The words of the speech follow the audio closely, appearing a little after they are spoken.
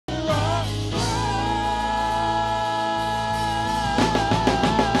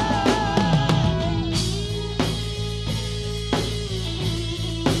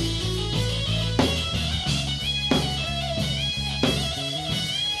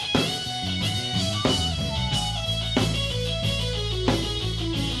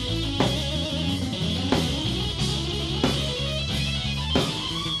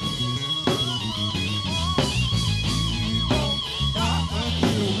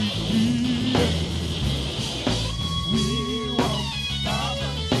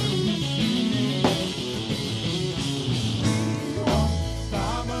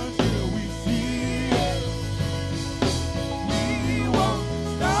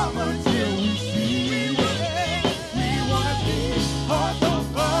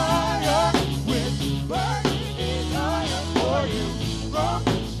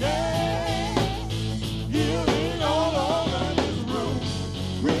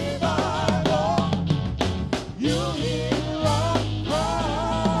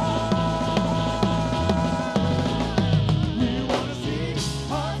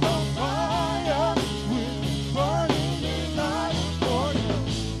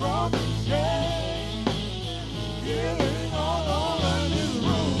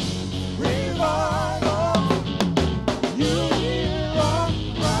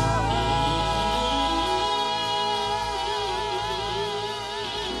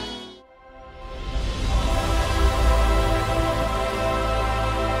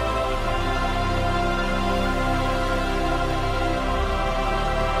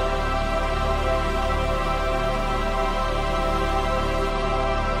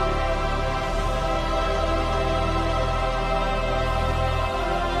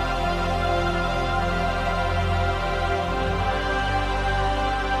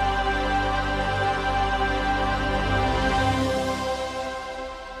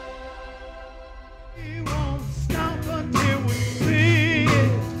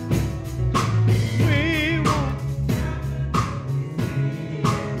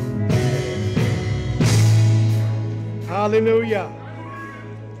Hallelujah.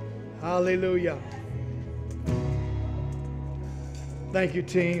 Hallelujah. Thank you,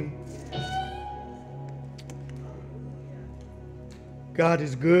 team. God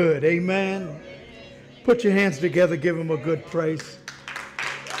is good. Amen. Put your hands together. Give him a good praise.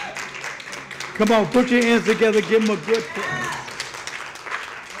 Come on, put your hands together. Give him a good praise.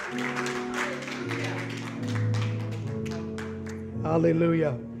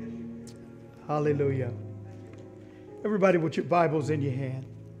 Hallelujah. Hallelujah. Everybody with your Bibles in your hand.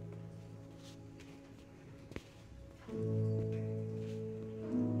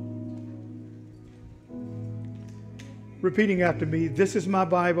 Repeating after me, this is my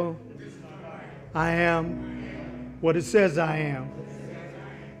Bible. I am what it says I am.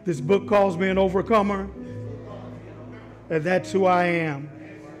 This book calls me an overcomer, and that's who I am.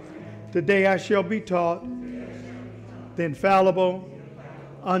 Today I shall be taught the infallible,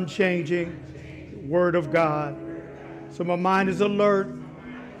 unchanging Word of God. So my mind is alert,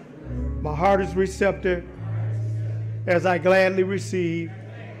 my heart is receptive, as I gladly receive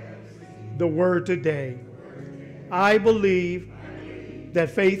the Word today. I believe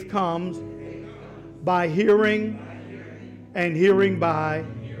that faith comes by hearing, and hearing by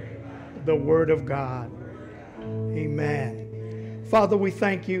the Word of God. Amen. Father, we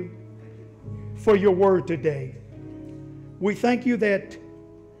thank you for your Word today. We thank you that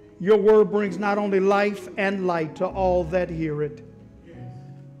your Word brings not only life and light to all that hear it.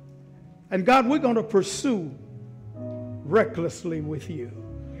 And God, we're going to pursue recklessly with you.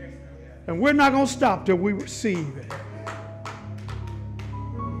 And we're not going to stop till we receive it.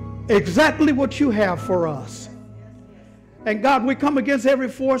 Exactly what you have for us. And God, we come against every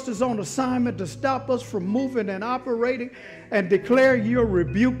force that's on assignment to stop us from moving and operating, and declare you're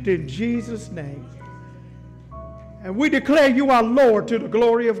rebuked in Jesus' name. And we declare you our Lord to the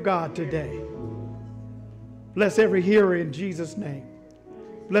glory of God today. Bless every hearer in Jesus' name.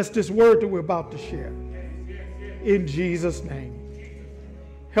 Bless this word that we're about to share. In Jesus' name.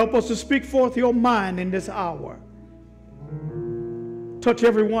 Help us to speak forth your mind in this hour. Touch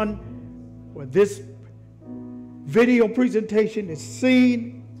everyone where this video presentation is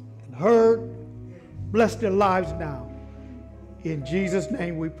seen and heard. Bless their lives now. In Jesus'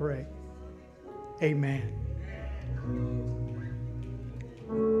 name we pray. Amen.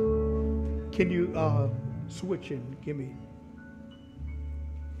 Can you switch and give me?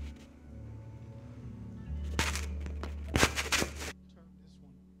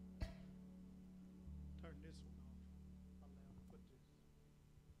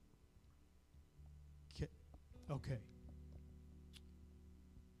 Okay.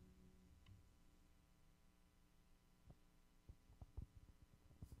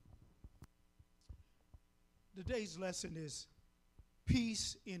 Today's lesson is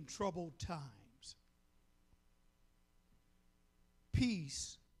peace in troubled times.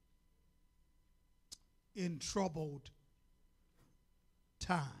 Peace in troubled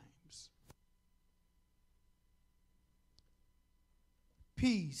times.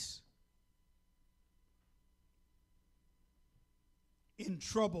 Peace in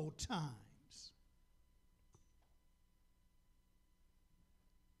troubled times.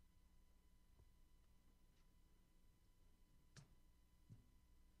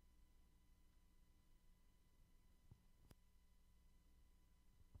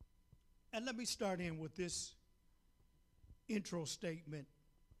 And let me start in with this intro statement.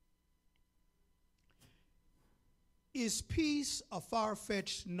 Is peace a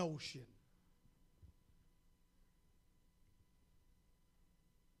far-fetched notion?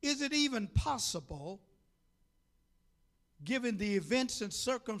 Is it even possible, given the events and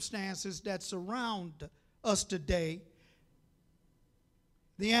circumstances that surround us today?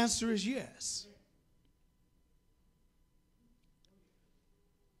 The answer is yes.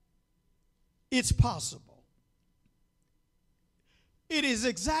 It's possible. It is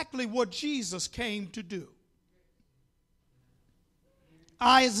exactly what Jesus came to do.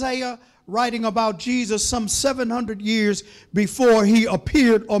 Isaiah, writing about Jesus some 700 years before he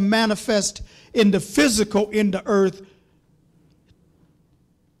appeared or manifest in the physical in the earth,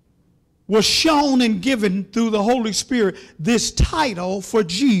 was shown and given through the Holy Spirit this title for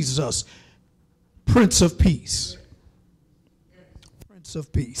Jesus, Prince of Peace. Prince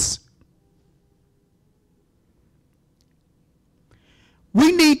of Peace.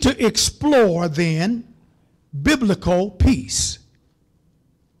 We need to explore then biblical peace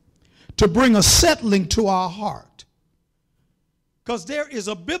to bring a settling to our heart. Because there is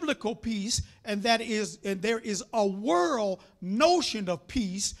a biblical peace, and there is a world notion of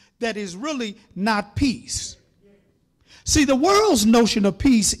peace that is really not peace. See, the world's notion of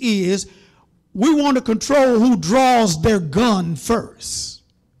peace is we want to control who draws their gun first.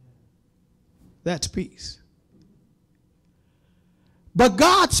 That's peace. But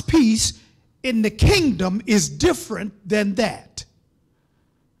God's peace in the kingdom is different than that.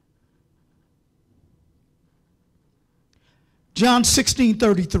 John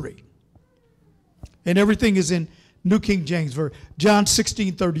 16:33. And everything is in New King James Version. John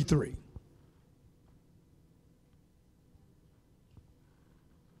 16:33.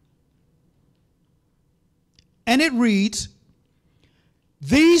 And it reads,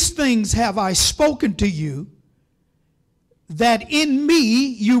 "These things have I spoken to you, that in me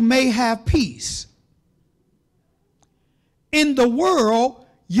you may have peace. In the world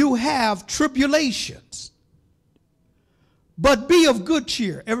you have tribulations, but be of good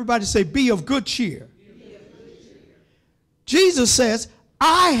cheer." Everybody say, be of good cheer. Jesus says,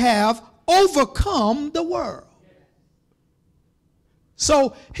 I have overcome the world.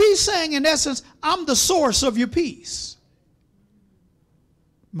 So he's saying, in essence, I'm the source of your peace.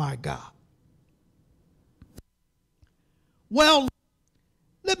 My God. Well,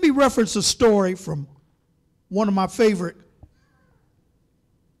 let me reference a story from one of my favorite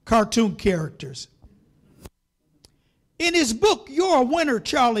cartoon characters. In his book, You're a Winner,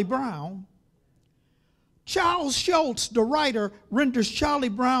 Charlie Brown, Charles Schulz, the writer, renders Charlie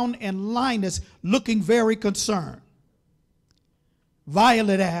Brown and Linus looking very concerned.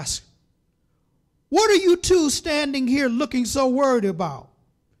 Violet asks, "What are you two standing here looking so worried about?"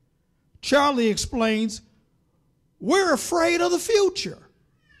 Charlie explains, "We're afraid of the future."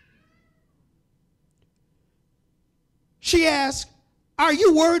 She asks, "Are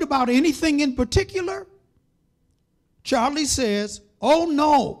you worried about anything in particular?" Charlie says, "Oh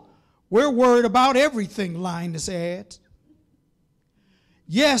no, we're worried about everything," Linus adds.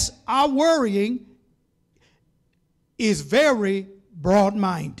 "Yes, our worrying is very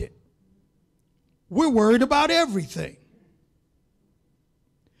broad-minded. We're worried about everything.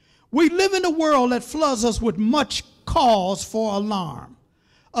 We live in a world that floods us with much cause for alarm.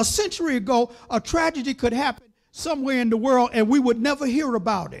 A century ago, a tragedy could happen somewhere in the world and we would never hear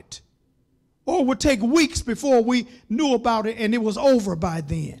about it. Or it would take weeks before we knew about it and it was over by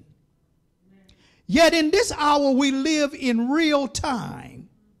then. Yet in this hour we live in real time.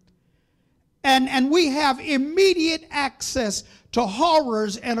 And we have immediate access to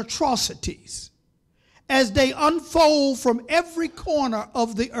horrors and atrocities as they unfold from every corner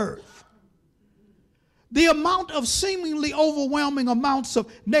of the earth. The amount of seemingly overwhelming amounts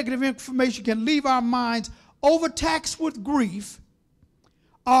of negative information can leave our minds overtaxed with grief,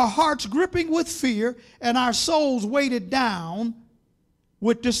 our hearts gripping with fear, and our souls weighted down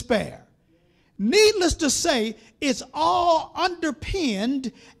with despair. Needless to say, it's all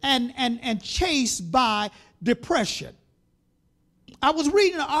underpinned and chased by depression. I was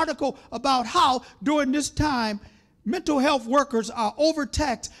reading an article about how during this time mental health workers are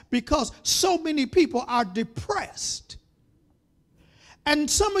overtaxed because so many people are depressed. And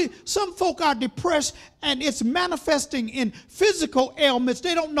some folk are depressed and it's manifesting in physical ailments.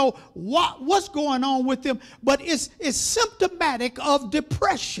 They don't know what's going on with them, but it's symptomatic of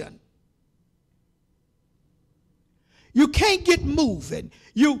depression. You can't get moving.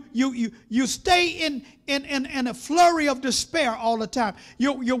 You stay in a flurry of despair all the time.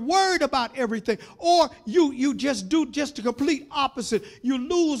 You're worried about everything, or you just do just the complete opposite. You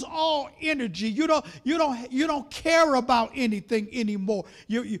lose all energy. You don't care about anything anymore.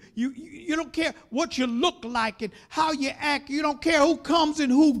 You don't care what you look like and how you act. You don't care who comes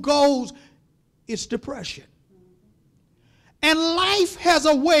and who goes. It's depression. And life has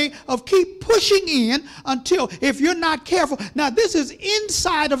a way of keep pushing in until, if you're not careful, now this is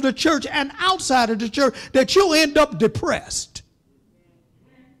inside of the church and outside of the church, that you'll end up depressed.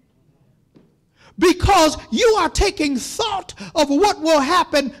 Because you are taking thought of what will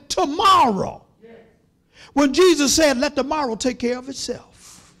happen tomorrow. When Jesus said, let tomorrow take care of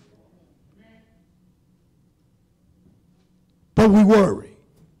itself. But we worry.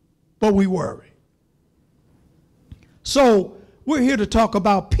 So we're here to talk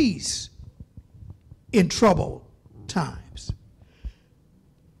about peace in troubled times.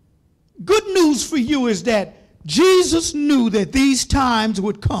 Good news for you is that Jesus knew that these times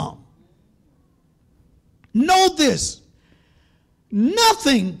would come. Know this,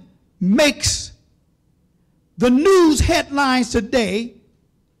 nothing makes the news headlines today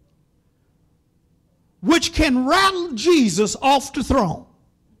which can rattle Jesus off the throne.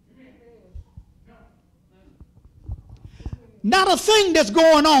 Not a thing that's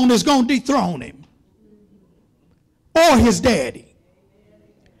going on is going to dethrone him or his daddy.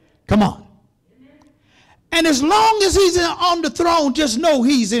 Come on. And as long as he's on the throne, just know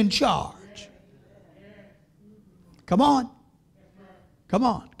he's in charge. Come on. Come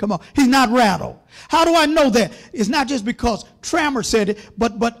on, come on. He's not rattled. How do I know that? It's not just because Trammer said it,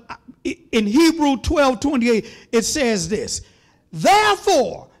 but in Hebrew 12:28, it says this.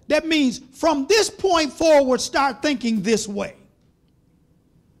 Therefore, that means from this point forward, start thinking this way.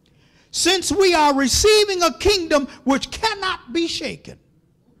 Since we are receiving a kingdom which cannot be shaken.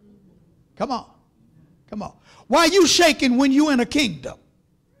 Come on, come on. Why are you shaking when you're in a kingdom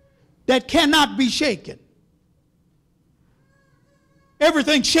that cannot be shaken?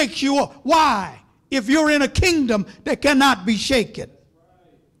 Everything shakes you up. Why? If you're in a kingdom that cannot be shaken.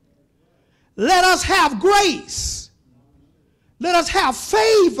 Let us have grace. Let us have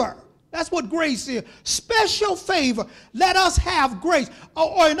favor. That's what grace is. Special favor. Let us have grace.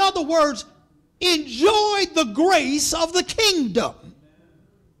 Or in other words, enjoy the grace of the kingdom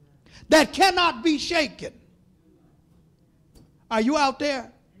that cannot be shaken. Are you out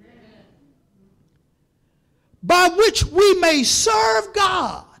there? By which we may serve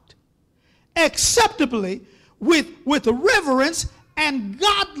God acceptably with reverence and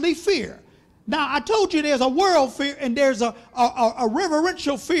godly fear. Now, I told you there's a world fear and there's a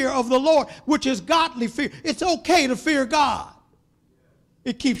reverential fear of the Lord, which is godly fear. It's okay to fear God.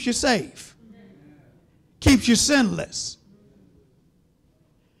 It keeps you safe, keeps you sinless.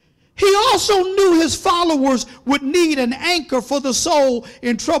 He also knew his followers would need an anchor for the soul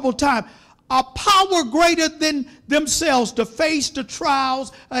in troubled time. A power greater than themselves to face the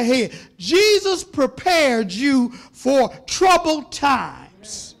trials ahead. Jesus prepared you for troubled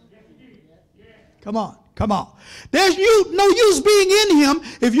times. Come on, come on. There's no use being in him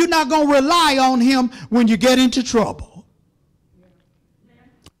if you're not going to rely on him when you get into trouble.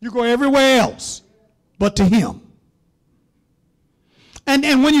 You go everywhere else but to him.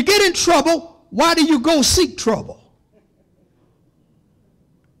 And when you get in trouble, why do you go seek trouble?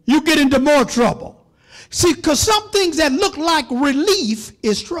 You get into more trouble. See, because some things that look like relief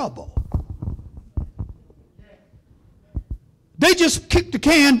is trouble. They just kick the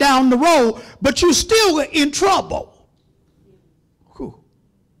can down the road, but you're still in trouble. Whew.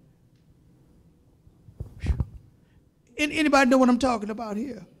 Anybody know what I'm talking about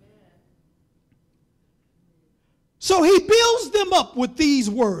here? So he builds them up with these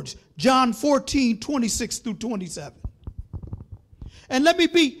words, John 14:26-27. And let me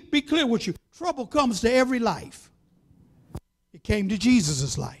be clear with you. Trouble comes to every life. It came to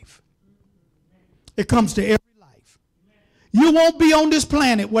Jesus' life. It comes to every life. You won't be on this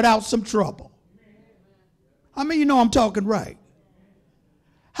planet without some trouble. How many of you know I'm talking right?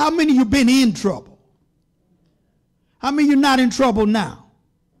 How many of you been in trouble? How many of you not in trouble now?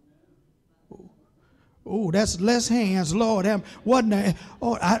 Oh, that's less hands, Lord. Wasn't that?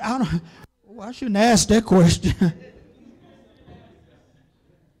 Oh, I shouldn't ask that question.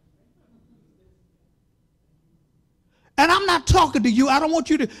 And I'm not talking to you. I don't want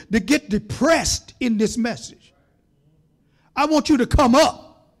you to get depressed in this message. I want you to come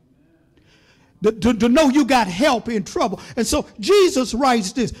up, to know you got help in trouble. And so Jesus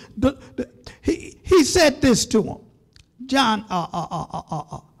writes this. He said this to him. John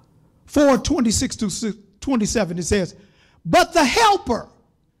 4:26-27, it says, but the Helper,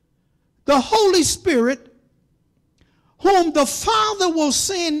 the Holy Spirit, whom the Father will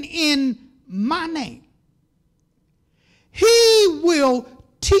send in my name, he will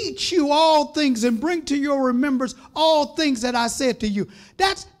teach you all things and bring to your remembrance all things that I said to you.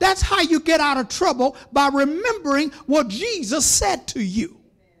 That's how you get out of trouble, by remembering what Jesus said to you.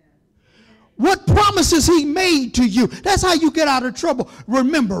 What promises he made to you. That's how you get out of trouble,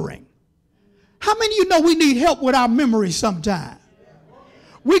 remembering. How many of you know we need help with our memory sometimes?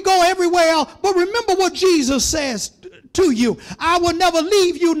 We go everywhere else, but remember what Jesus says to you. I will never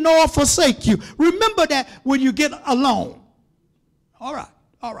leave you nor forsake you. Remember that when you get alone. All right,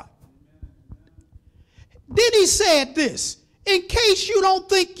 all right. Then he said this, in case you don't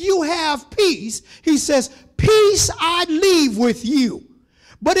think you have peace, he says, peace I leave with you.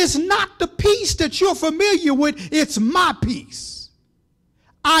 But it's not the peace that you're familiar with, it's my peace.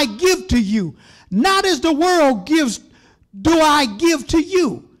 I give to you. Not as the world gives, do I give to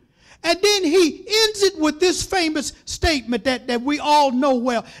you. And then he ends it with this famous statement that we all know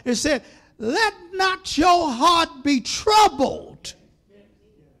well. It said, let not your heart be troubled.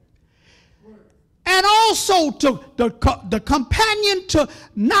 And also to the companion to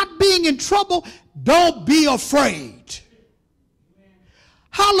not being in trouble, don't be afraid.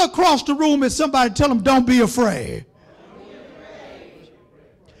 Holler across the room at somebody, tell them, don't be afraid.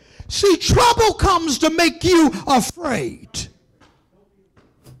 See, trouble comes to make you afraid.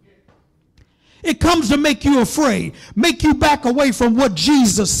 It comes to make you afraid, make you back away from what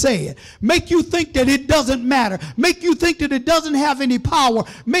Jesus said, make you think that it doesn't matter, make you think that it doesn't have any power,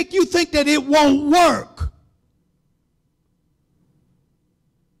 make you think that it won't work.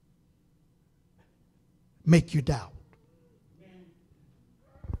 Make you doubt.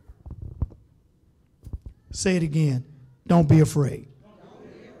 Say it again. Don't be afraid.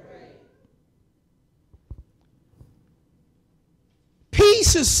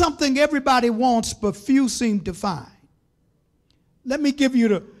 Peace is something everybody wants, but few seem to find. Let me give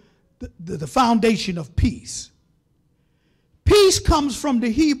you the foundation of peace. Peace comes from the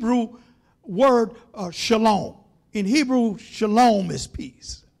Hebrew word shalom. In Hebrew, shalom is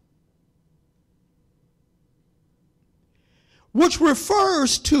peace, which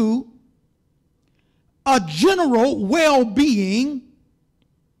refers to a general well-being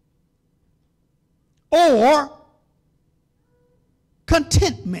or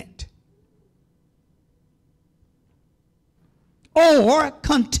contentment,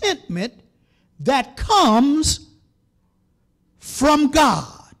 that comes from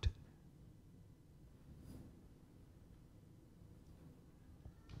God.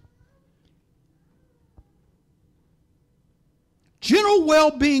 General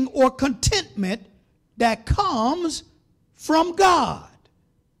well-being or contentment that comes from God.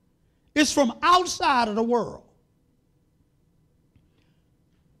 It's from outside of the world.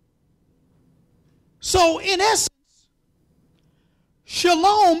 So in essence,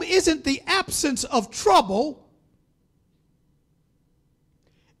 shalom isn't the absence of trouble.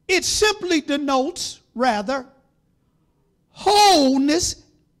 It simply denotes, rather, wholeness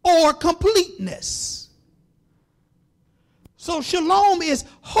or completeness. So shalom is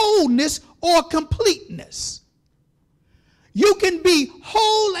wholeness or completeness. You can be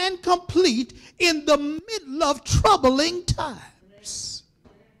whole and complete in the middle of troubling times.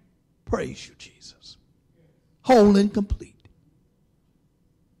 Praise you, Jesus. Whole and complete.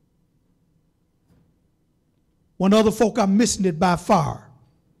 When other folk are missing it by far,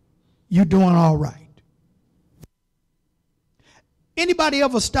 you're doing all right. Anybody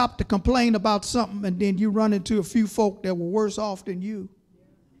ever stop to complain about something and then you run into a few folk that were worse off than you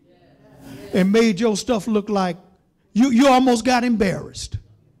and made your stuff look like you almost got embarrassed?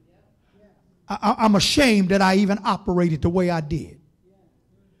 I'm ashamed that I even operated the way I did.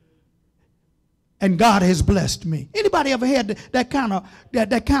 And God has blessed me. Anybody ever had that kind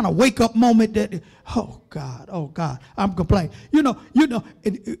of wake up moment that, oh God, I'm complaining. You know,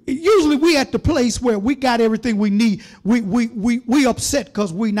 usually we at the place where we got everything we need. We upset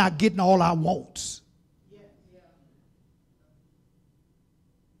because we're not getting all our wants.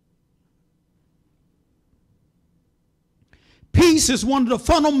 Peace is one of the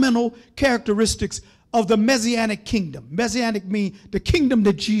fundamental characteristics of the Messianic kingdom. Messianic means the kingdom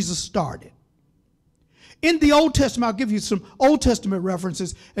that Jesus started. In the Old Testament, I'll give you some Old Testament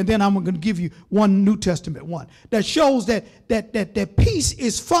references, and then I'm going to give you one New Testament one that shows that peace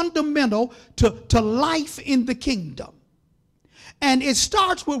is fundamental to life in the kingdom. And it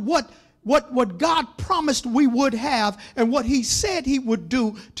starts with what God promised we would have and what he said he would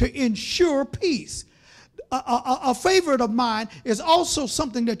do to ensure peace. A favorite of mine is also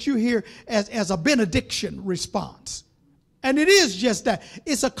something that you hear as a benediction response. And it is just that.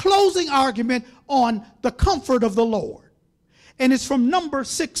 It's a closing argument on the comfort of the Lord. And it's from Numbers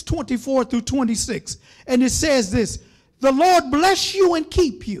 6:24 through 26. And it says this: the Lord bless you and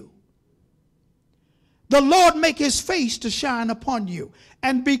keep you. The Lord make his face to shine upon you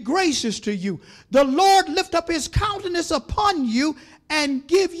and be gracious to you. The Lord lift up his countenance upon you and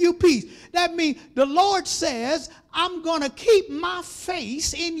give you peace. That means the Lord says, I'm going to keep my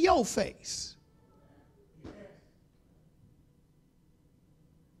face in your face.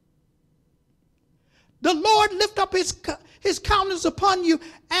 The Lord lift up his countenance upon you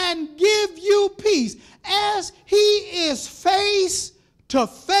and give you peace. As he is face to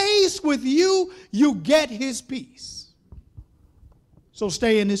face with you, you get his peace. So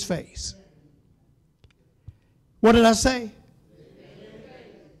stay in his face. What did I say?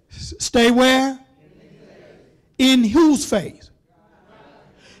 Stay where? In whose face?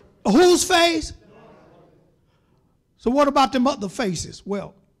 Whose face? So what about them other faces?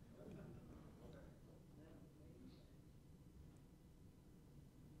 Well,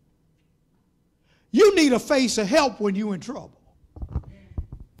 you need a face of help when you're in trouble.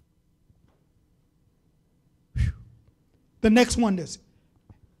 Whew. The next one is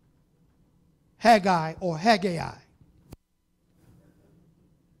Haggai or Haggai.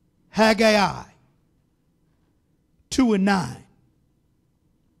 Haggai 2:9.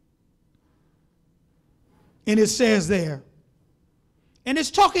 And it says there, And it's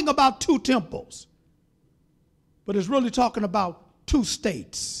talking about two temples. But it's really talking about two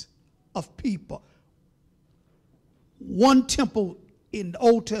states of people. One temple in the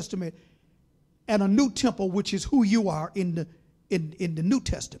Old Testament and a new temple, which is who you are in the New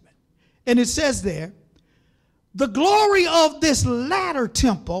Testament. And it says there, the glory of this latter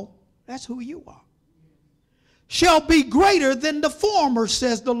temple, that's who you are, shall be greater than the former,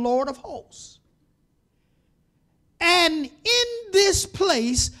 says the Lord of hosts. And in this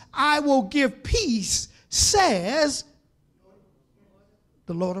place I will give peace, says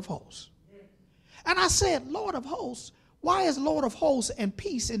the Lord of hosts. And I said, Lord of hosts, why is Lord of hosts and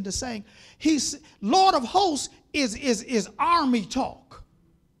peace in the same? Lord of hosts is army talk,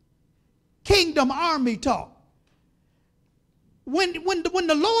 kingdom army talk. When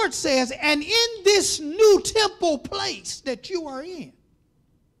the Lord says, and in this new temple place that you are in,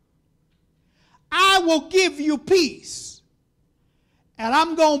 I will give you peace, and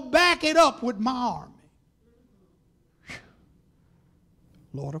I'm going to back it up with my army.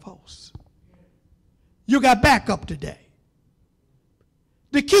 Lord of hosts. You got backup today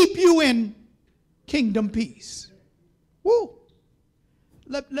to keep you in kingdom peace. Woo.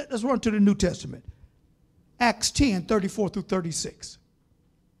 Let's run to the New Testament. Acts 10, 34 through 36.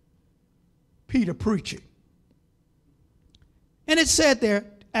 Peter preaching. And it said there,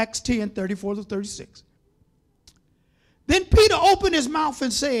 Acts 10, 34 through 36. Then Peter opened his mouth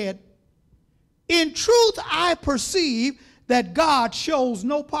and said, in truth I perceive that God shows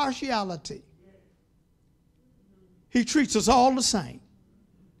no partiality. He treats us all the same.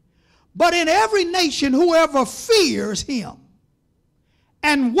 But in every nation, whoever fears him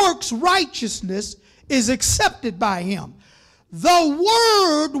and works righteousness is accepted by him.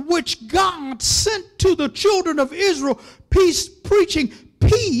 The word which God sent to the children of Israel, peace, preaching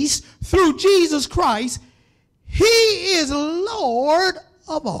peace through Jesus Christ, he is Lord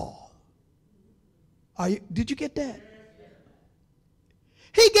of all. Did you get that?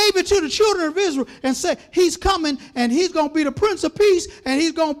 He gave it to the children of Israel and said he's coming and he's going to be the Prince of Peace and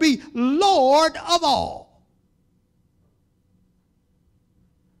he's going to be Lord of all.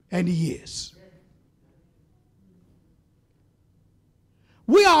 And he is.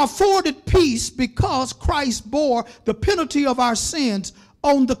 We are afforded peace because Christ bore the penalty of our sins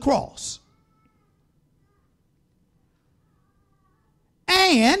on the cross.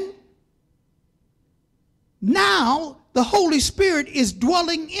 And now the Holy Spirit is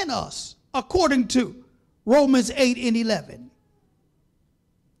dwelling in us according to Romans 8 and 11.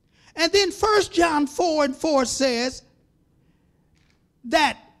 And then 1 John 4 and 4 says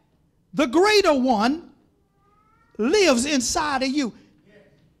that the greater one lives inside of you.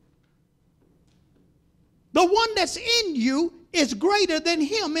 The one that's in you is greater than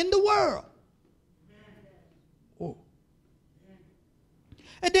him in the world. Oh.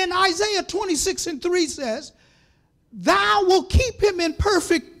 And then Isaiah 26 and 3 says, thou will keep him in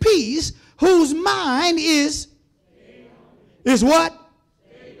perfect peace whose mind is what?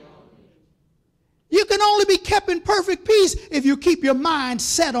 You can only be kept in perfect peace if you keep your mind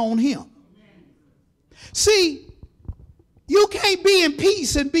set on him. See, you can't be in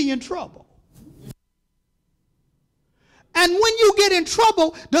peace and be in trouble. And when you get in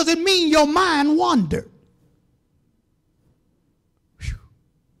trouble, doesn't mean your mind wandered.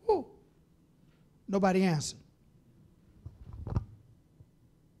 Nobody answered.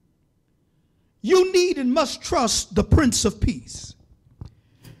 You need and must trust the Prince of Peace.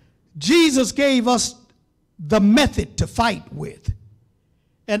 Jesus gave us the method to fight with.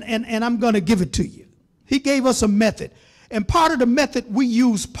 And I'm going to give it to you. He gave us a method. And part of the method, we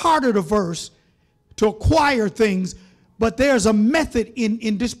use part of the verse to acquire things. But there's a method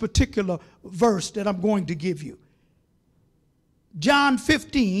in this particular verse that I'm going to give you. John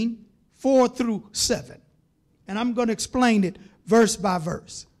 15, 4 through 7. And I'm going to explain it verse by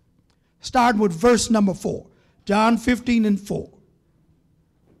verse. Starting with verse number 4. John 15 and 4.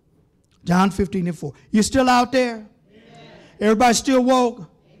 John 15 and 4. You still out there? Amen. Everybody still woke?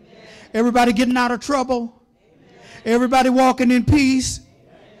 Amen. Everybody getting out of trouble? Amen. Everybody walking in peace?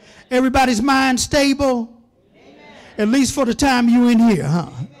 Amen. Everybody's mind stable? Amen. At least for the time you in here, huh?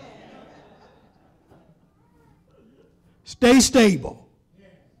 Amen. Stay stable.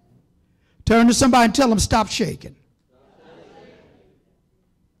 Turn to somebody and tell them stop shaking.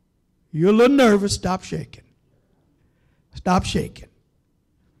 You're a little nervous. Stop shaking. Stop shaking.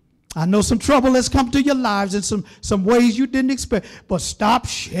 I know some trouble has come to your lives in some ways you didn't expect, but stop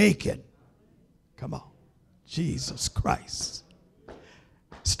shaking. Come on. Jesus Christ.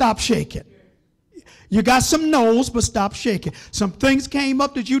 Stop shaking. You got some no's, but stop shaking. Some things came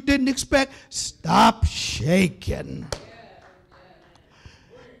up that you didn't expect. Stop shaking.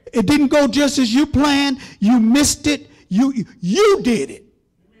 It didn't go just as you planned. You missed it. You did it.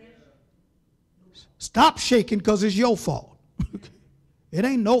 Stop shaking because it's your fault. It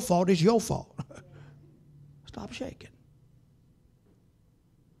ain't no fault. It's your fault. Stop shaking.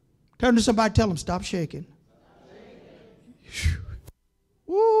 Turn to somebody, tell them, stop shaking.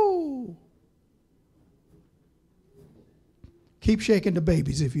 Woo. Keep shaking the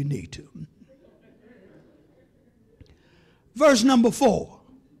babies if you need to. Verse number 4.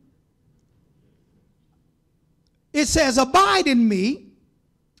 It says, abide in me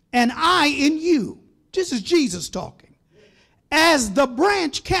and I in you. This is Jesus talking. As the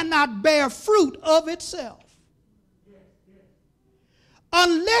branch cannot bear fruit of itself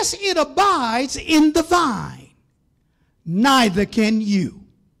unless it abides in the vine, neither can you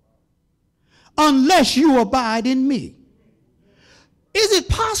unless you abide in me. Is it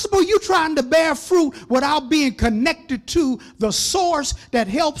possible you're trying to bear fruit without being connected to the source that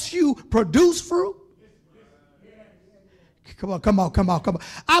helps you produce fruit? Come on.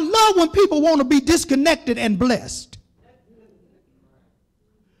 I love when people want to be disconnected and blessed.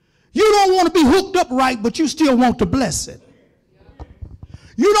 You don't want to be hooked up right, but you still want to bless it.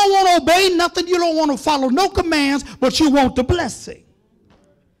 You don't want to obey nothing. You don't want to follow no commands, but you want the blessing.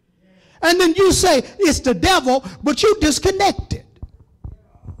 And then you say it's the devil, but you disconnected.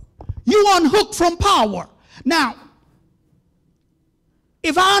 You unhooked from power. Now,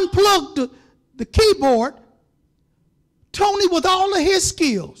 if I unplug the keyboard, Tony, with all of his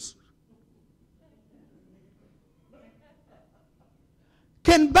skills,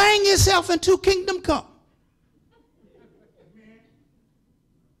 can bang himself into kingdom come.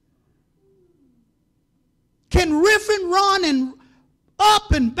 Can riff and run and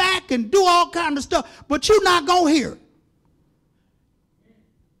up and back and do all kind of stuff, but you're not going to hear it.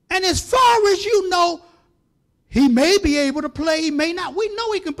 And as far as you know, he may be able to play, he may not. We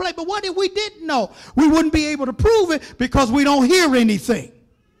know he can play, but what if we didn't know? We wouldn't be able to prove it because we don't hear anything.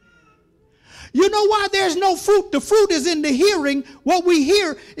 You know why there's no fruit? The fruit is in the hearing. What we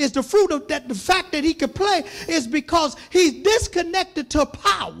hear is the fruit of that. The fact that he can play is because he's disconnected to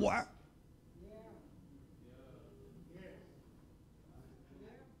power.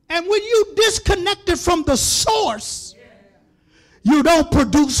 And when you disconnected from the source, you don't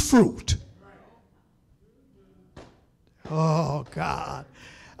produce fruit. Oh, God.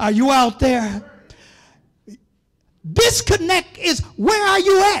 Are you out there? Disconnect is, where are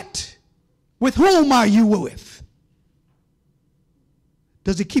you at? With whom are you with?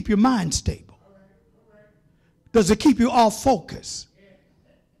 Does it keep your mind stable? Does it keep you off focus?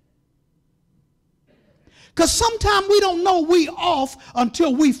 Because sometimes we don't know we off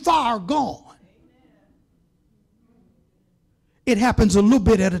until we far gone. It happens a little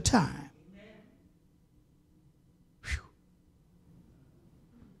bit at a time. Whew.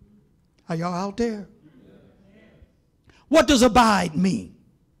 Are y'all out there? What does abide mean?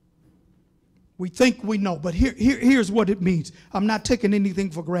 We think we know, but here's what it means. I'm not taking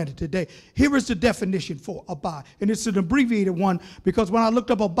anything for granted today. Here is the definition for abide. And it's an abbreviated one because when I looked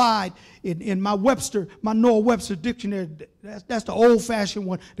up abide in my Noah Webster dictionary, that's the old-fashioned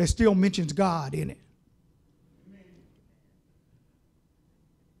one that still mentions God in it.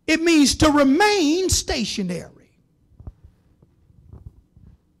 It means to remain stationary.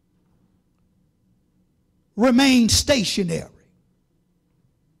 Remain stationary.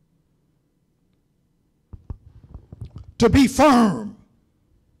 To be firm.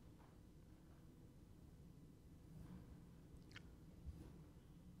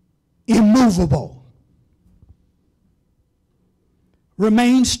 Immovable.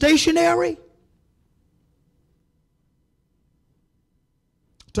 Remain stationary.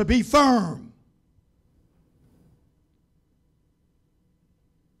 To be firm.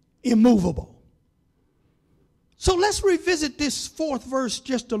 Immovable. So let's revisit this fourth verse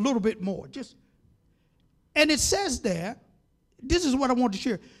just a little bit more. And it says there, this is what I want to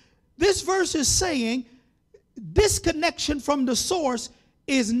share. This verse is saying disconnection from the source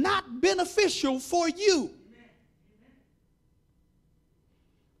is not beneficial for you.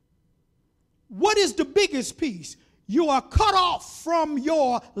 What is the biggest piece? You are cut off from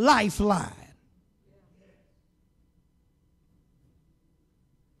your lifeline.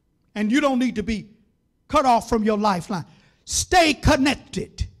 And you don't need to be cut off from your lifeline. Stay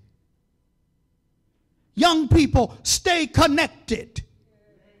connected. Young people, stay connected.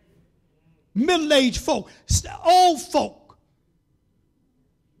 Middle-aged folk, old folk,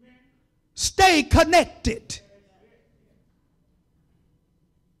 stay connected.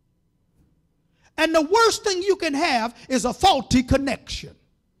 And the worst thing you can have is a faulty connection.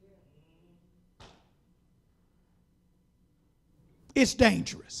 it's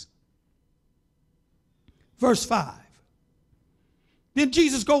dangerous. Verse 5. Then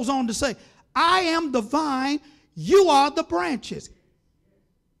Jesus goes on to say, I am the vine, you are the branches.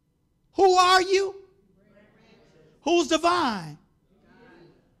 Who are you? Who's the vine?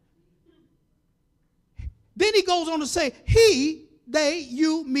 Then he goes on to say, he, they,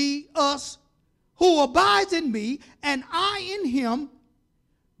 you, me, us, who abides in me, and I in him,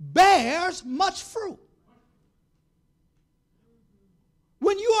 bears much fruit.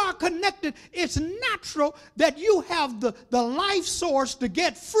 When you are connected, it's natural that you have the life source to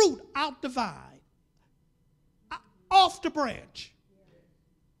get fruit out the vine, off the branch.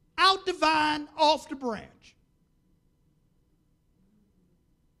 Out the vine, off the branch.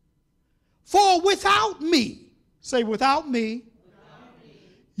 For without me, say without me,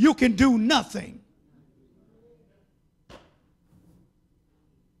 you can do nothing.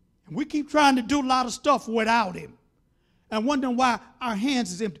 And we keep trying to do a lot of stuff without him. And wondering why our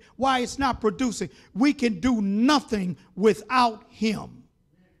hands is empty, why it's not producing. We can do nothing without him.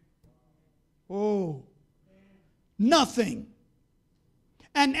 Oh, nothing.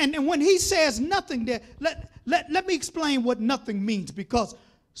 And when he says nothing there, let me explain what nothing means, because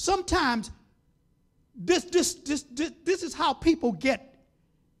sometimes this is how people get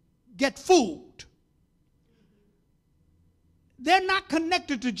fooled. They're not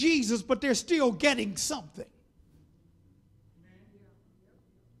connected to Jesus, but they're still getting something.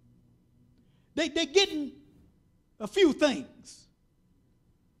 They're getting a few things.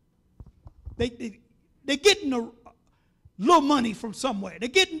 They're getting a little money from somewhere. They're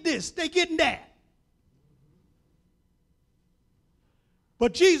getting this. They're getting that.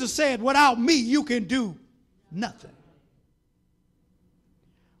 But Jesus said, without me, you can do nothing.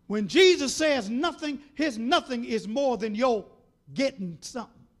 When Jesus says nothing, his nothing is more than your getting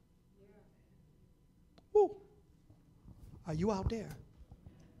something. Woo. Are you out there?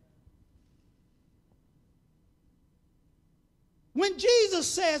 When Jesus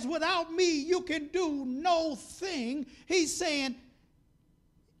says, without me, you can do no thing, he's saying,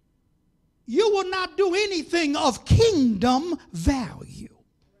 you will not do anything of kingdom value.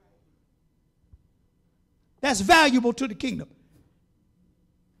 That's valuable to the kingdom.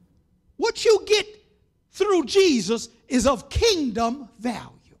 What you get through Jesus is of kingdom value.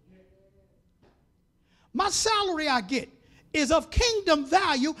 My salary I get is of kingdom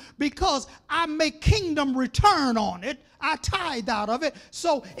value because I make kingdom return on it. I tithe out of it,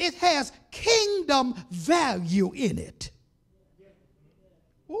 so it has kingdom value in it.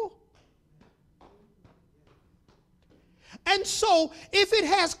 Ooh. And so if it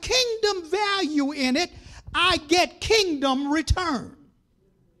has kingdom value in it, I get kingdom return.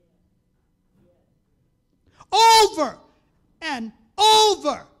 Over and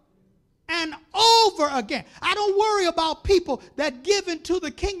over and over again. I don't worry about people that give into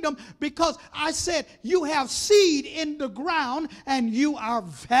the kingdom, because I said you have seed in the ground and you are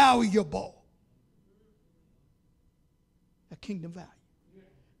valuable. A kingdom value.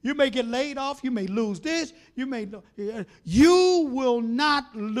 You may get laid off, you may lose this, you will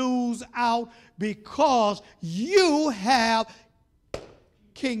not lose out, because you have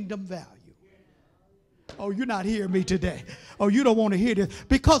kingdom value. Oh, you're not hearing me today. Oh, you don't want to hear this.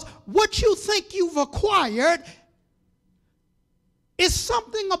 Because what you think you've acquired is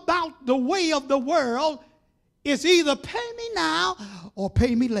something about the way of the world. It's either pay me now or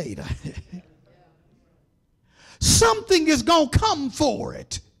pay me later. Something is going to come for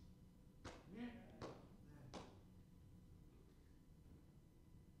it.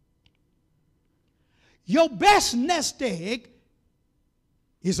 Your best nest egg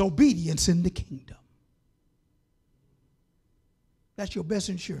is obedience in the kingdom. That's your best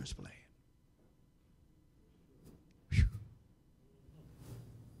insurance plan. Whew.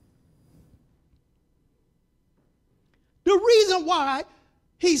 The reason why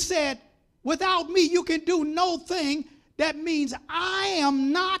he said, without me you can do no thing, that means I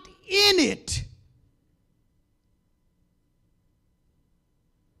am not in it.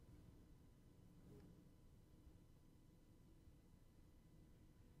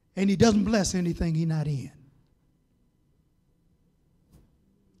 And he doesn't bless anything he's not in.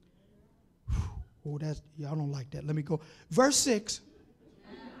 Oh, that's, y'all don't like that. Let me go. Verse 6.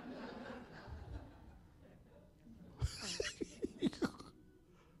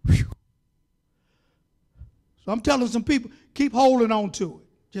 So I'm telling some people, keep holding on to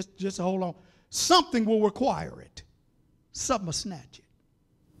it. Just hold on. Something will require it. Something will snatch it.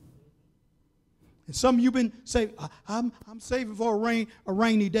 And some of you been saying, I'm saving for a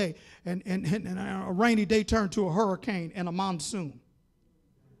rainy day. And a rainy day turned to a hurricane and a monsoon.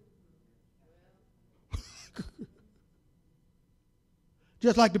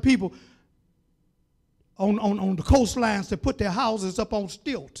 Just like the people on the coastlines that put their houses up on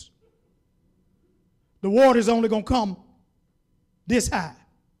stilts. The water is only going to come this high.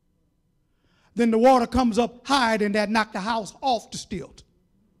 Then the water comes up higher than that, knock the house off the stilt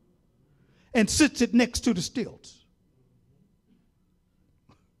and sits it next to the stilts.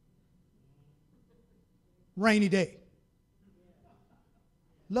 Rainy day.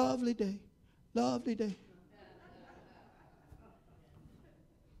 Lovely day. Lovely day.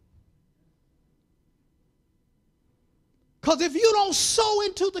 Because if you don't sow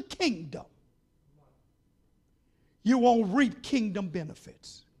into the kingdom, you won't reap kingdom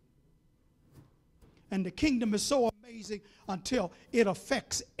benefits. And the kingdom is so amazing until it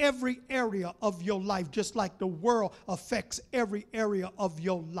affects every area of your life, just like the world affects every area of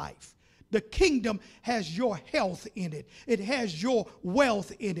your life. The kingdom has your health in it. It has your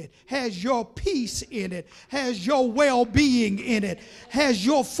wealth in it, has your peace in it, has your well-being in it, has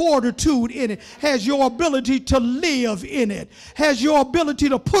your fortitude in it, has your ability to live in it, has your ability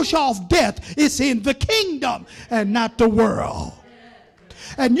to push off death. It's in the kingdom and not the world.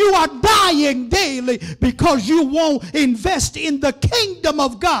 And you are dying daily because you won't invest in the kingdom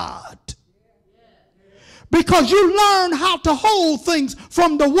of God. Because you learned how to hold things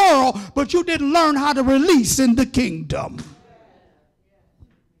from the world, but you didn't learn how to release in the kingdom.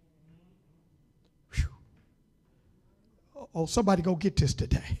 Whew. Oh, somebody go get this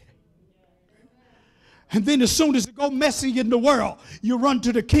today. And then as soon as it go messy in the world, you run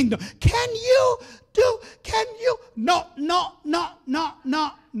to the kingdom. Can you? No.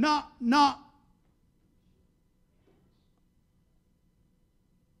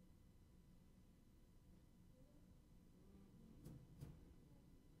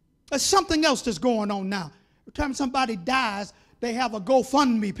 There's something else that's going on now. Every time somebody dies, they have a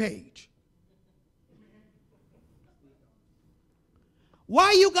GoFundMe page.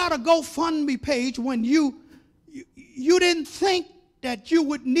 Why you got a GoFundMe page when you didn't think that you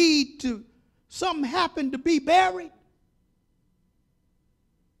would need to, something happened to be buried?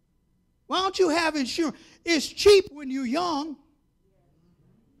 Why don't you have insurance? It's cheap when you're young.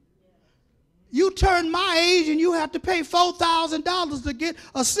 You turn my age and you have to pay $4,000 to get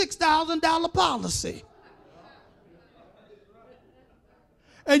a $6,000 policy.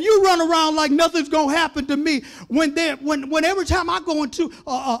 And you run around like nothing's going to happen to me when every time I go into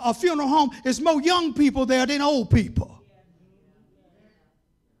a funeral home, it's more young people there than old people.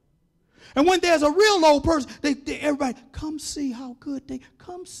 And when there's a real old person, everybody, come see how good they,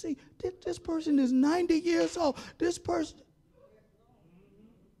 come see. This person is 90 years old. This person.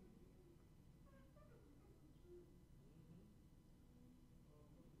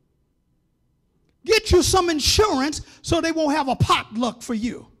 Get you some insurance so they won't have a potluck for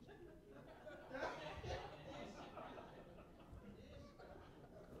you.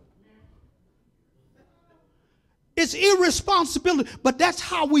 It's irresponsibility, but that's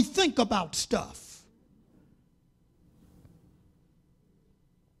how we think about stuff.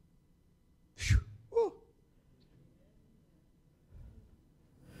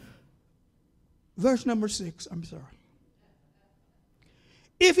 Verse number 6, I'm sorry.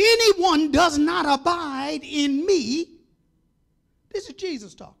 If anyone does not abide in me, this is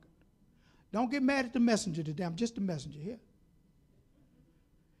Jesus talking. Don't get mad at the messenger today. I'm just a messenger here.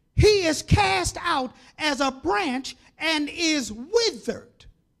 He is cast out as a branch and is withered.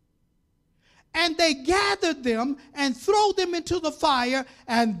 And they gather them and throw them into the fire,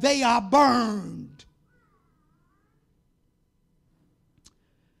 and they are burned.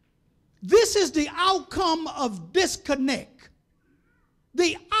 This is the outcome of disconnect.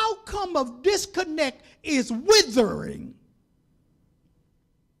 The outcome of disconnect is withering.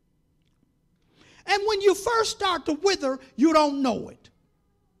 And when you first start to wither, you don't know it.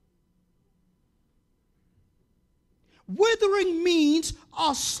 Withering means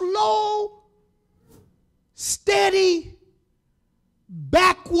a slow, steady,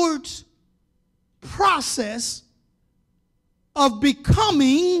 backwards process of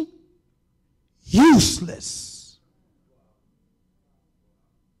becoming useless.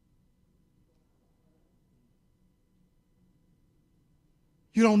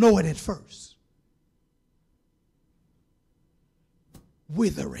 You don't know it at first.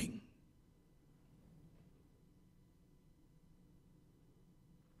 Withering.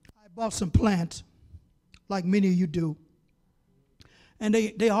 I bought some plants, like many of you do. And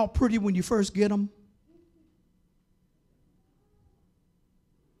they all pretty when you first get them.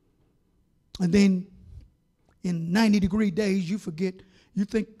 And then in 90-degree days, you forget. You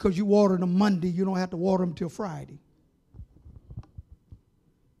think because you watered them Monday, you don't have to water them till Friday.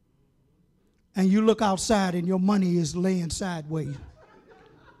 And you look outside and your money is laying sideways.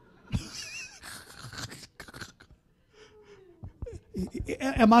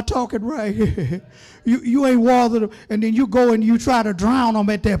 Am I talking right? You ain't watered them, and then you go and you try to drown them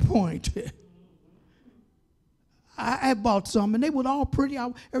at that point. I bought some, and they were all pretty.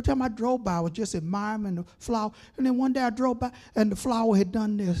 Every time I drove by, I was just admiring the flower. And then one day I drove by, and the flower had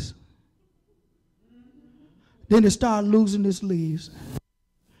done this. Then it started losing its leaves.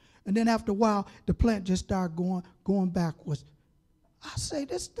 And then after a while, the plant just started going backwards. I say,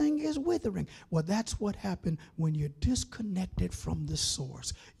 this thing is withering. Well, that's what happened when you're disconnected from the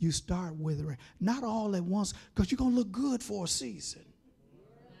source. You start withering. Not all at once, because you're going to look good for a season.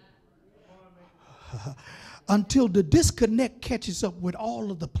 Until the disconnect catches up with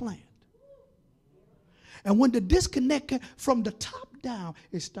all of the plant. And when the disconnect from the top down,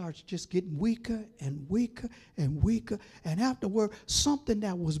 it starts just getting weaker and weaker and weaker. And afterward, something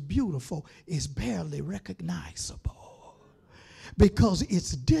that was beautiful is barely recognizable because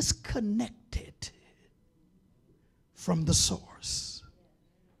it's disconnected from the source.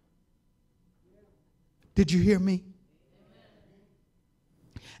 Did you hear me?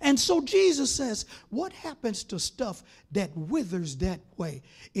 And so Jesus says, what happens to stuff that withers that way?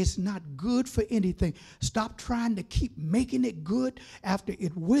 It's not good for anything. Stop trying to keep making it good after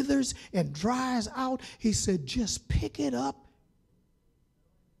it withers and dries out. He said, just pick it up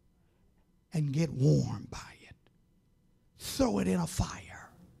and get warm by it. Throw it in a fire.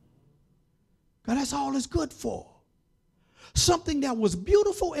 God, that's all it's good for. Something that was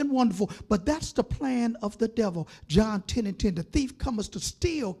beautiful and wonderful, but that's the plan of the devil. John 10:10, the thief cometh to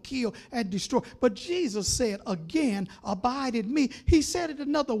steal, kill, and destroy. But Jesus said again, abide in me. He said it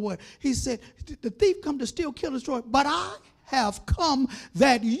another way. He said, the thief come to steal, kill, and destroy, but I have come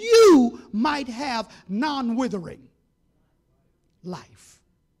that you might have non-withering life.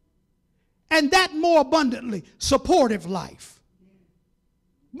 And that more abundantly, supportive life.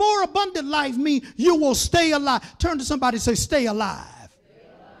 More abundant life means you will stay alive. Turn to somebody and say, stay alive.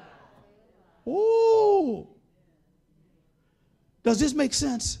 Ooh. Does this make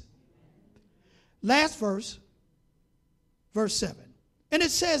sense? Last verse, verse 7. And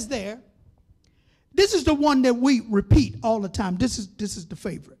it says there, this is the one that we repeat all the time. This is the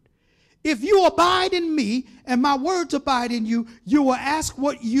favorite. If you abide in me and my words abide in you, you will ask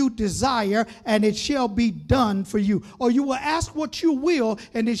what you desire and it shall be done for you. Or you will ask what you will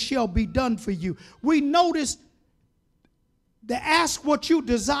and it shall be done for you. We notice the ask what you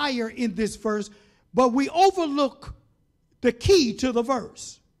desire in this verse, but we overlook the key to the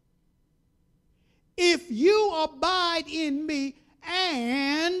verse. If you abide in me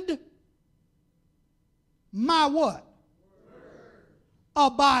and my what?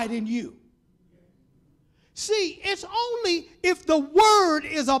 Abide in you. See, it's only if the word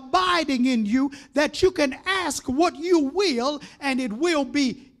is abiding in you that you can ask what you will and it will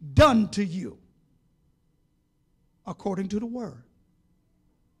be done to you according to the word.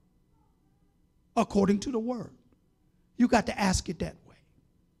 According to the word. You got to ask it that way.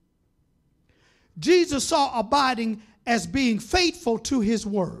 Jesus saw abiding as being faithful to his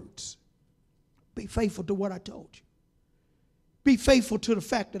words. Be faithful to what I told you. Be faithful to the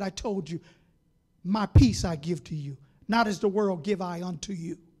fact that I told you, my peace I give to you, not as the world give I unto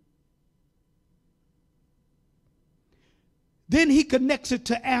you. Then he connects it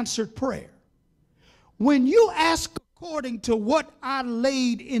to answered prayer. When you ask according to what I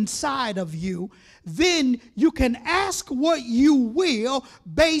laid inside of you, then you can ask what you will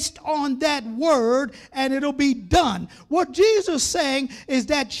based on that word and it'll be done. What Jesus is saying is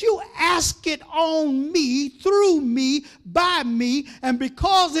that you ask it on me, through me, by me, and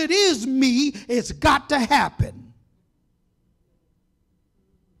because it is me, it's got to happen.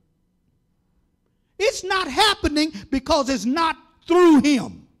 It's not happening because it's not through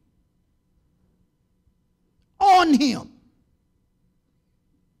him. On him.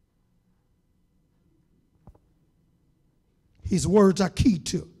 His words are key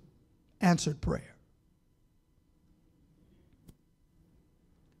to answered prayer.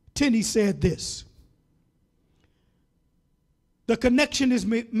 Tenney said this: the connection is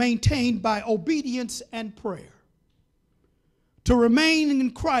maintained by obedience and prayer. To remain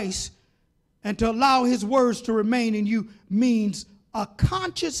in Christ and to allow his words to remain in you means a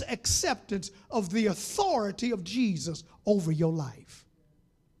conscious acceptance of the authority of Jesus over your life.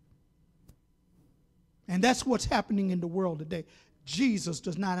 And that's what's happening in the world today. Jesus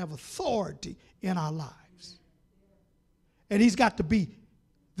does not have authority in our lives. And he's got to be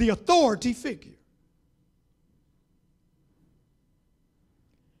the authority figure.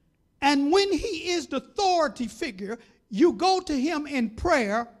 And when he is the authority figure, you go to him in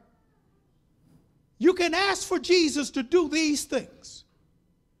prayer. You can ask for Jesus to do these things.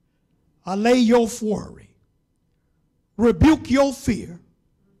 Allay your worry. Rebuke your fear.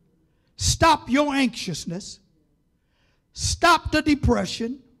 Stop your anxiousness. Stop the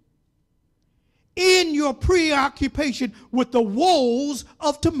depression. End your preoccupation with the woes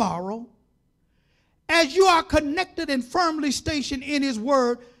of tomorrow. As you are connected and firmly stationed in his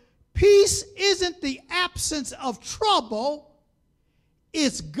word, peace isn't the absence of trouble.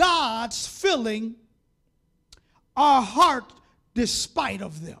 It's God's filling our heart despite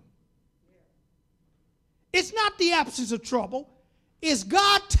of them. It's not the absence of trouble. It's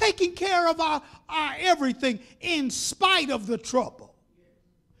God taking care of our everything in spite of the trouble.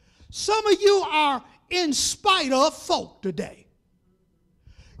 Some of you are in spite of folk today.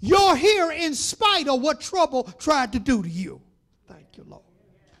 You're here in spite of what trouble tried to do to you. Thank you, Lord.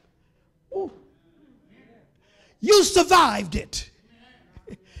 Ooh. You survived it.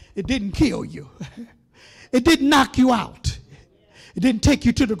 It didn't kill you. It didn't knock you out. It didn't take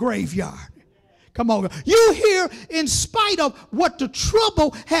you to the graveyard. Come on. You're here in spite of what the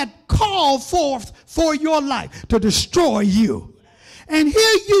trouble had called forth for your life to destroy you. And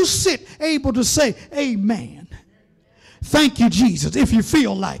here you sit able to say, amen. Thank you, Jesus, if you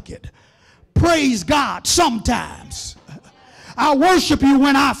feel like it. Praise God sometimes. I worship you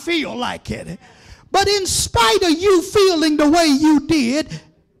when I feel like it. But in spite of you feeling the way you did,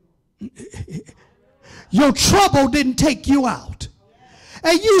 your trouble didn't take you out.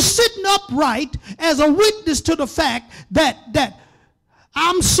 And you sitting upright as a witness to the fact that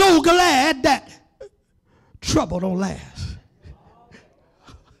I'm so glad that trouble don't last.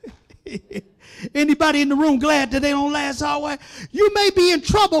 Anybody in the room glad that they don't last always? You may be in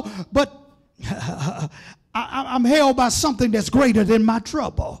trouble, but I'm held by something that's greater than my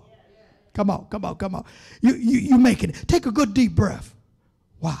trouble. Come on, come on, come on. You making it. Take a good deep breath.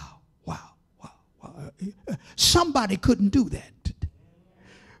 Wow, wow, wow, wow. Somebody couldn't do that.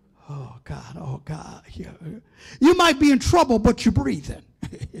 Oh, God, oh, God. You might be in trouble, but you're breathing.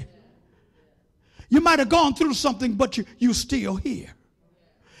 You might have gone through something, but you're still here.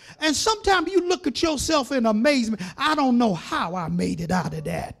 And sometimes you look at yourself in amazement. I don't know how I made it out of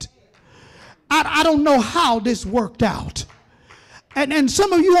that. I don't know how this worked out. And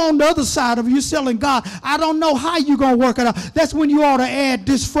some of you on the other side of you telling God, I don't know how you're going to work it out. That's when you ought to add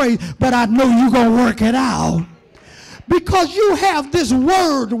this phrase, but I know you're going to work it out. Because you have this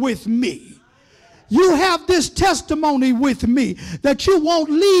word with me. You have this testimony with me that you won't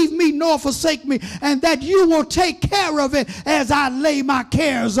leave me nor forsake me, and that you will take care of it as I lay my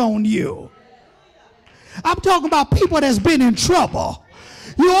cares on you. I'm talking about people that's been in trouble.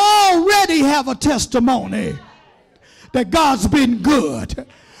 You already have a testimony that God's been good.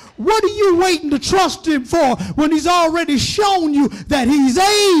 What are you waiting to trust him for when he's already shown you that he's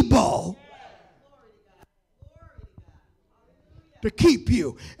able to keep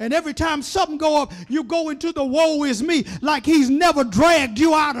you? And every time something go up, you go into the woe is me like he's never dragged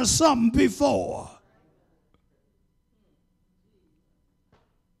you out of something before.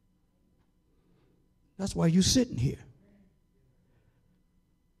 That's why you're sitting here.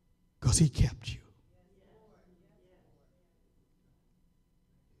 Because he kept you.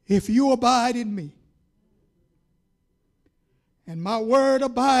 If you abide in me and my word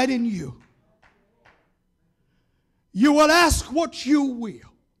abide in you, you will ask what you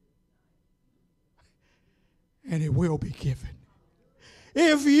will, and it will be given.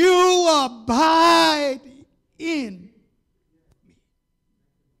 If you abide in me,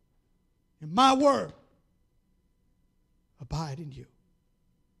 and my word abide in you,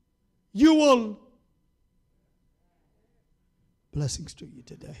 you will. Blessings to you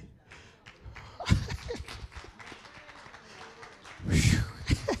today.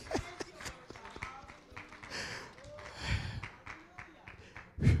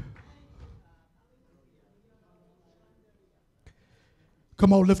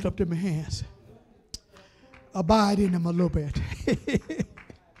 Come on, lift up them hands. Abide in them a little bit.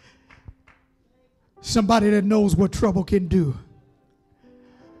 Somebody that knows what trouble can do.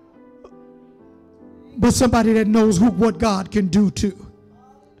 But somebody that knows what God can do too.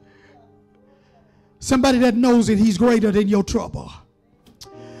 Somebody that knows that he's greater than your trouble.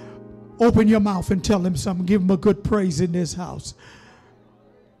 Open your mouth and tell him something. Give him a good praise in this house.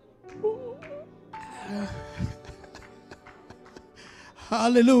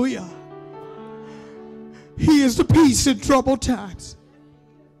 Hallelujah. He is the peace in troubled times.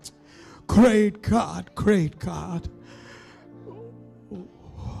 Great God, great God.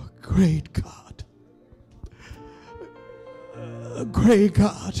 Great God. Great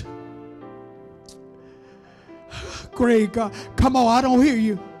God. Great God. Come on, I don't hear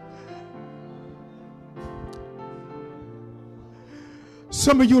you.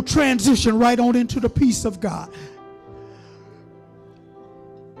 Some of you transition right on into the peace of God.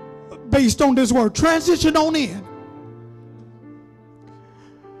 based on this word. Transition on in.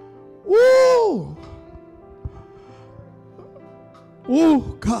 Woo!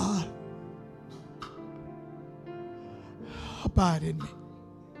 Oh, God. Abide in me.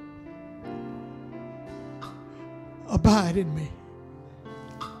 Abide in me.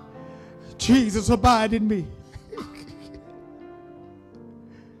 Jesus, abide in me.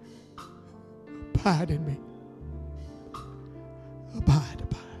 Abide in me. Abide,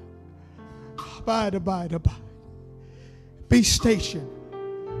 abide. Abide, abide, abide. Be stationed.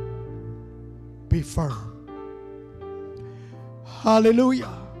 Be firm. Hallelujah.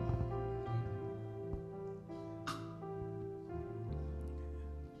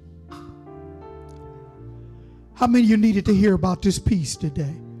 How many of you needed to hear about this peace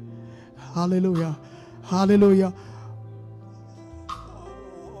today? Hallelujah. Hallelujah.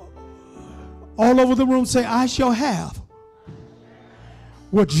 All over the room say, I shall have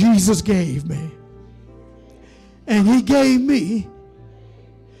what Jesus gave me. And he gave me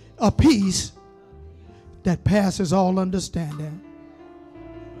a peace that passes all understanding.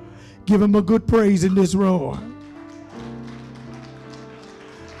 Give him a good praise in this room.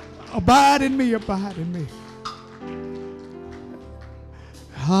 Abide in me, abide in me.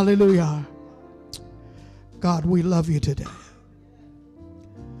 Hallelujah. God, we love you today.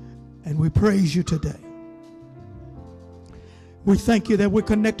 And we praise you today. We thank you that we're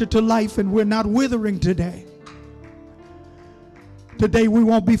connected to life and we're not withering today. Today we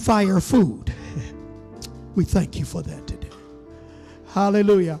won't be fire food. We thank you for that today.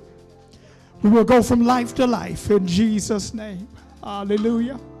 Hallelujah. We will go from life to life in Jesus' name.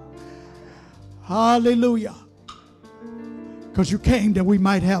 Hallelujah. Hallelujah. Because you came that we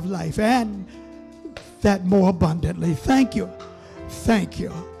might have life and that more abundantly. Thank you. Thank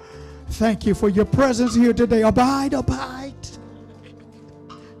you. Thank you for your presence here today. Abide, abide.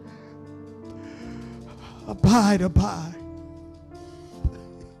 Abide, abide.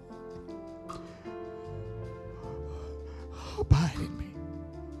 Abide in me.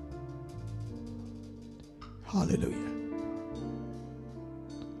 Hallelujah.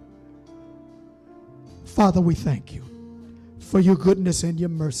 Father, we thank you for your goodness and your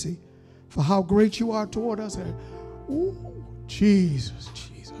mercy, for how great you are toward us. Ooh, Jesus,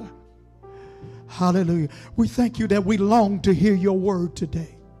 Jesus. Hallelujah. We thank you that we long to hear your word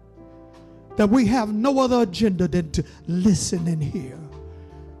today, that we have no other agenda than to listen and hear.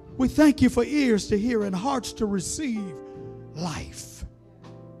 We thank you for ears to hear and hearts to receive life.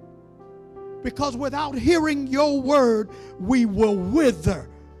 Because without hearing your word, we will wither.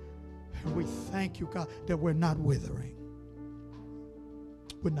 And we thank you, God, that we're not withering.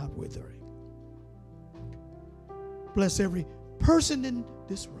 We're not withering. Bless every person in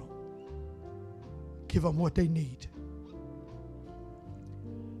this room. Give them what they need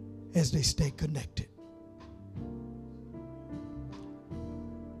as they stay connected.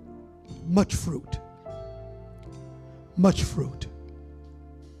 Much fruit. Much fruit.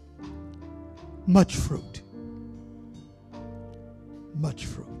 Much fruit. Much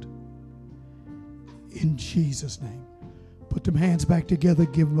fruit. In Jesus' name. Put them hands back together.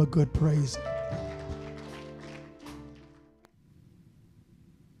 Give them a good praise.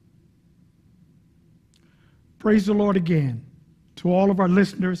 Praise the Lord again. To all of our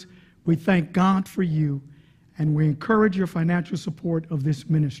listeners, we thank God for you, and we encourage your financial support of this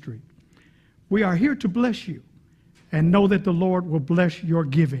ministry. We are here to bless you, and know that the Lord will bless your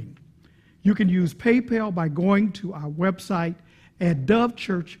giving. You can use PayPal by going to our website at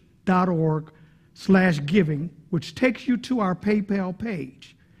dovechurch.org/giving, which takes you to our PayPal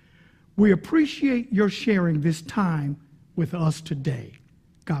page. We appreciate your sharing this time with us today.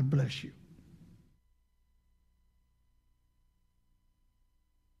 God bless you.